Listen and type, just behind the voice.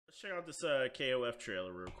check out this KOF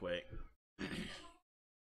trailer real quick.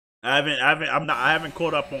 I haven't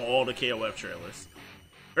caught up on all the KOF trailers.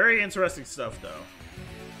 Very interesting stuff though.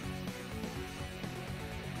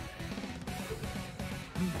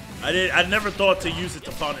 I never thought to use it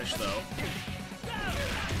to punish though.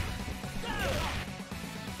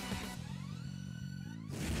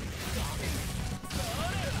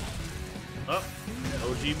 Oh,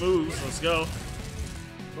 OG moves, let's go.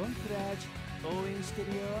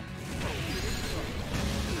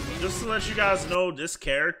 Just to let you guys know, this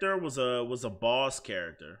character was a boss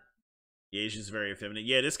character. Yeah, she's very effeminate.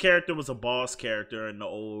 Yeah, this character was a boss character in the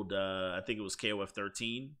old, I think it was KOF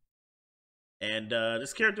 13. And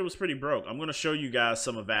this character was pretty broke. I'm going to show you guys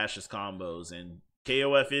some of Ash's combos. And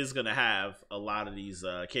KOF is going to have a lot of these,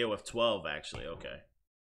 KOF 12 actually, okay.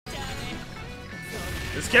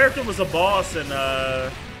 This character was a boss in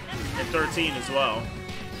 13 as well.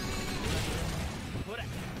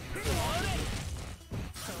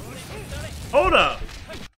 Hold up!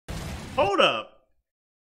 Hold up!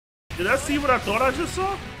 Did I see what I thought I just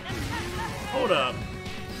saw? Hold up.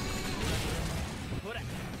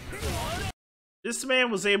 This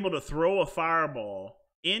man was able to throw a fireball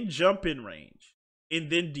in jump-in range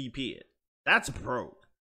and then DP it. That's broke.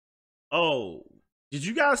 Oh, did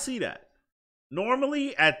you guys see that?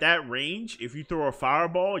 Normally, at that range, if you throw a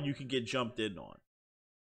fireball, you can get jumped in on.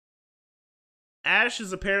 Ash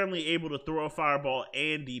is apparently able to throw a fireball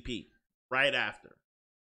and DP right after.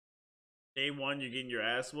 Day one, you're getting your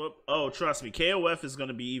ass whooped. Oh, trust me, KOF is going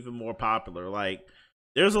to be even more popular. Like,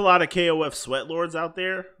 there's a lot of KOF sweatlords out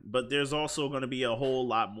there, but there's also going to be a whole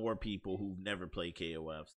lot more people who've never played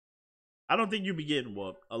KOFs. I don't think you'll be getting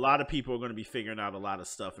whooped. A lot of people are going to be figuring out a lot of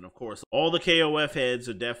stuff. And of course, all the KOF heads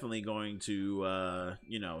are definitely going to,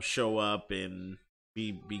 you know, show up and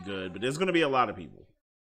be good. But there's going to be a lot of people.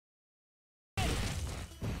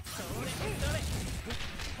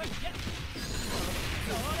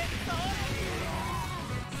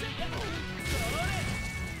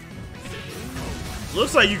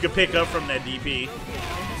 Looks like you can pick up from that DP.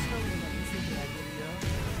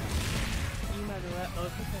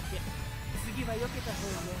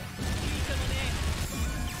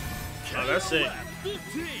 Oh, that's it.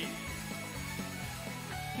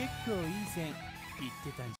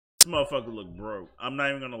 This motherfucker look broke. I'm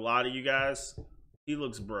not even gonna lie to you guys. He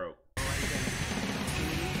looks broke.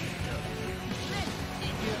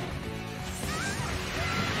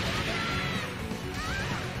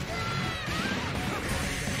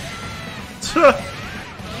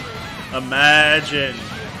 Imagine.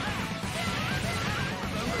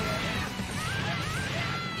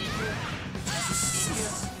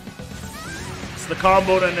 It's the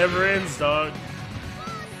combo that never ends, dog.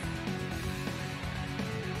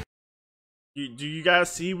 Do you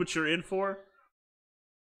guys see what you're in for?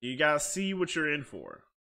 Do you guys see what you're in for?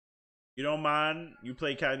 You don't mind? You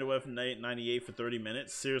play KOF 98 for 30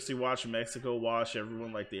 minutes? Seriously, watch Mexico wash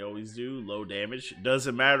everyone like they always do. Low damage.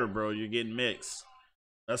 Doesn't matter, bro. You're getting mixed.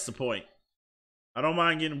 That's the point. I don't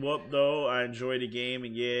mind getting whooped, though. I enjoy the game.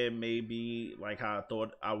 And yeah, maybe like how I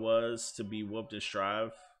thought I was to be whooped and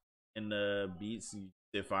strive in the beats. You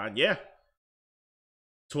did fine. Yeah.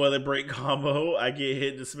 Toilet break combo. I get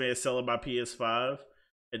hit. This man selling my PS5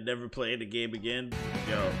 and never playing the game again.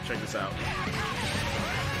 Yo, check this out.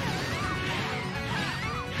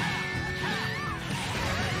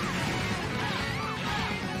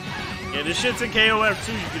 Yeah, this shit's in KOF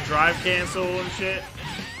too. You can drive cancel and shit.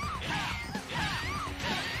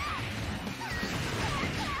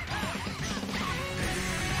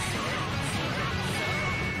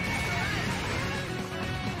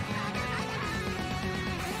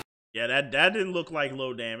 Yeah, that didn't look like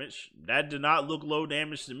low damage. That did not look low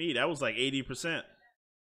damage to me. That was like 80%.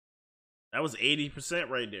 That was 80%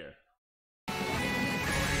 right there.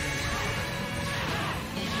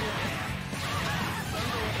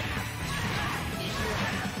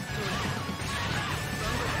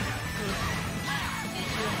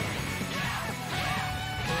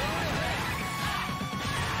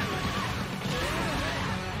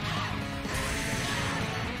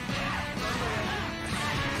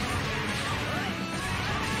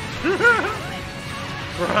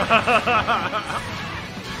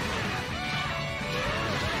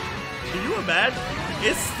 Can you imagine?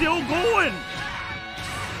 It's still going.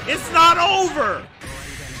 It's not over.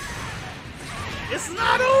 It's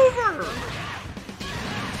not over.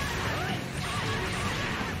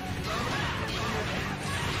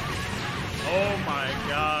 Oh my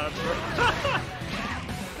god, bro.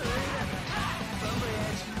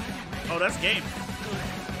 Oh, that's game.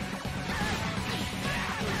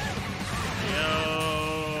 Yo.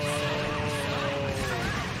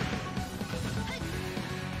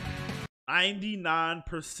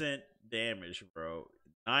 99% damage, bro.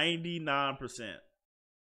 99%.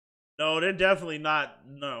 No, they're definitely not.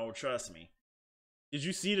 No, trust me. Did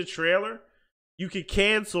you see the trailer? You can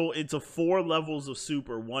cancel into 4 levels of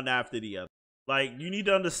super, one after the other. Like, you need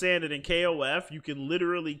to understand that in KOF, you can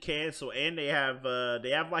literally cancel, and they have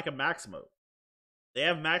like a max mode. They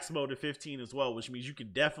have max mode at 15 as well, which means you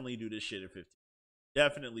can definitely do this shit at 15.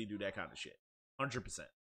 Definitely do that kind of shit. 100%.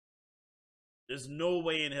 There's no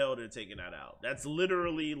way in hell they're taking that out. That's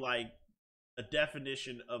literally like a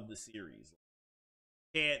definition of the series.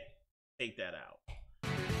 Can't take that out.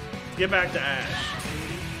 Let's get back to Ash.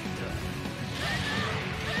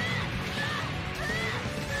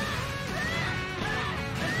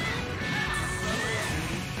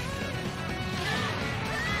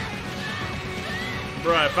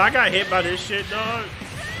 Bruh, if I got hit by this shit, dog.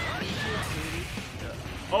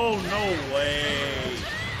 Oh, no way.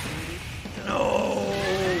 No.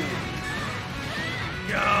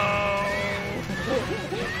 Yo.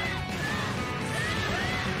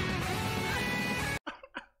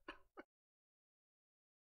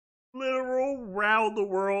 Literal round the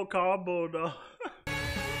world combo, dog.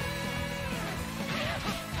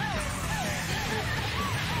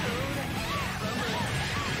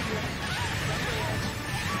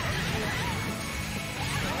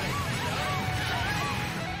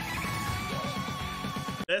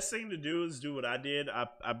 Best thing to do is do what I did. I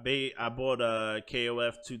bought a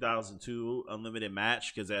KOF 2002 unlimited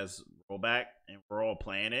match because as rollback, and we're all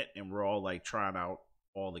playing it, and we're all like trying out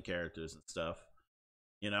all the characters and stuff,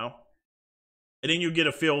 you know. And then you get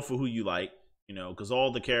a feel for who you like, you know, because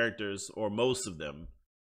all the characters or most of them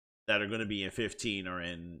that are going to be in 15 are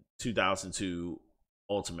in 2002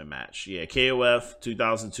 ultimate match. Yeah, KOF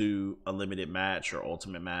 2002 unlimited match or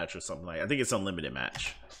ultimate match or something like that. I think it's unlimited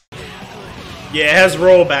match. Yeah, it has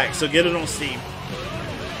rollback, so get it on Steam.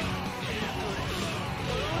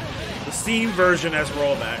 The Steam version has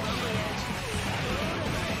rollback.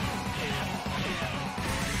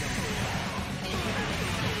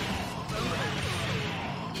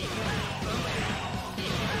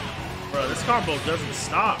 Bro, this combo doesn't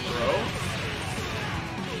stop, bro.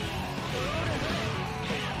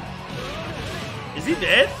 Is he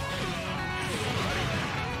dead?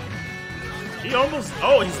 He almost...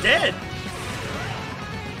 Oh, he's dead.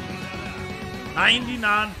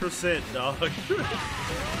 99%, dog. I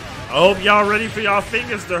hope y'all ready for y'all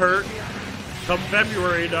fingers to hurt come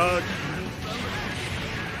February, dog.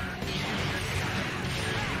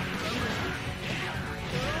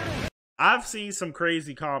 I've seen some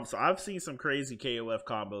crazy combos. I've seen some crazy KOF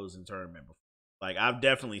combos in tournament before. Like, I've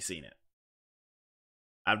definitely seen it.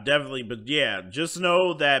 But yeah, just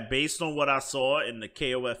know that based on what I saw in the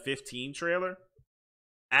KOF 15 trailer,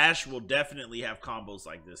 Ash will definitely have combos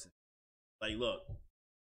like this. Like, look,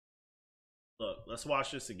 let's watch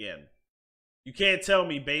this again. You can't tell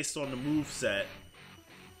me based on the move set.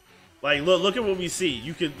 Like, look at what we see.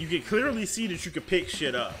 You can clearly see that you can pick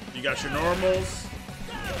shit up. You got your normals.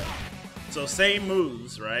 So same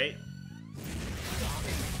moves, right?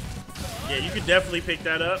 Yeah, you can definitely pick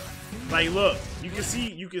that up. Like, look, you can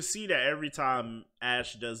see that every time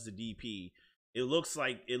Ash does the DP, it looks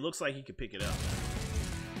like he can pick it up.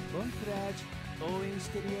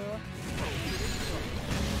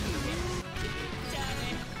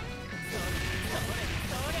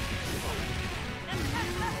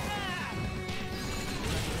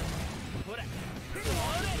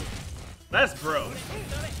 That's bro.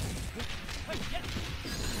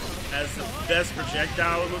 As the best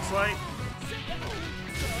projectile, it looks like.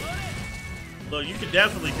 Look, you can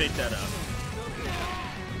definitely pick that up.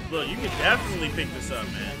 Look, you can definitely pick this up,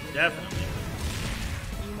 man. Definitely.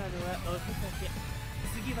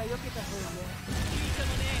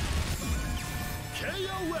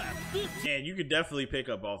 And you can definitely pick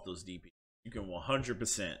up off those DPs. You can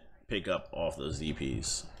 100% pick up off those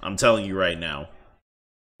DPs. I'm telling you right now.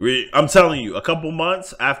 I'm telling you, a couple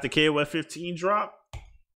months after KOF 15 drop,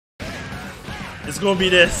 it's gonna be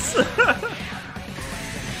this.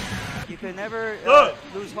 You can never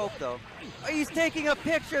lose hope, though. Oh, he's taking a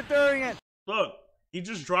picture during it. Look, he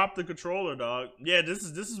just dropped the controller, dog. Yeah, this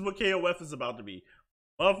is what KOF is about to be.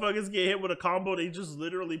 Motherfuckers get hit with a combo, they just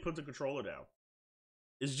literally put the controller down.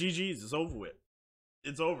 It's GG's. It's over with.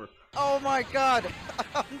 It's over. Oh my god.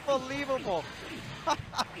 Unbelievable.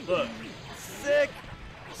 Look. Sick.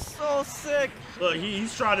 So sick. Look,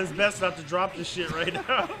 he's trying his best not to drop this shit right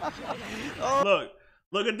now. Oh.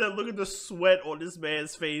 Look at the sweat on this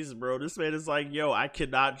man's face, bro. This man is like, yo, I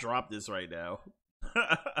cannot drop this right now.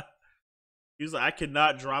 He's like, I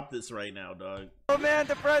cannot drop this right now, dog. Oh man,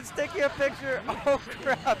 the friend's taking a picture. Oh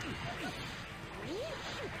crap.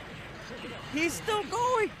 He's still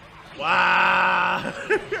going. Wow.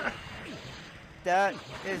 That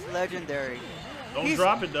is legendary. Don't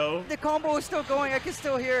drop it though. The combo is still going. I can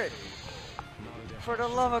still hear it. For the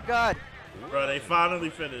love of God. Bro, they finally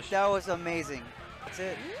finished. That was amazing. That's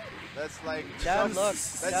it. That's like that look.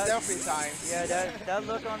 That's selfie time. Yeah, that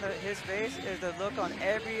look on his face is the look on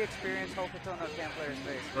every experienced Hokuto no Ken player's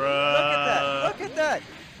face. Bruh. Look at that. Look at that.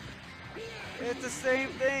 It's the same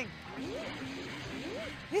thing.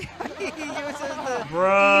 He uses the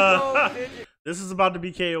Bruh. fidget. This is about to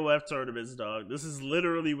be KOF tournaments, dog. This is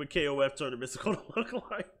literally what KOF tournaments are gonna look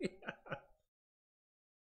like.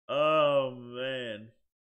 Oh man.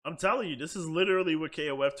 I'm telling you, this is literally what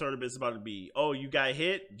KOF tournament is about to be. Oh, you got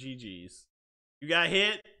hit? GG's. You got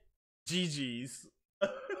hit? GG's.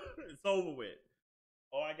 It's over with.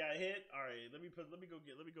 Oh, I got hit? Alright, let me go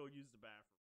use the bathroom.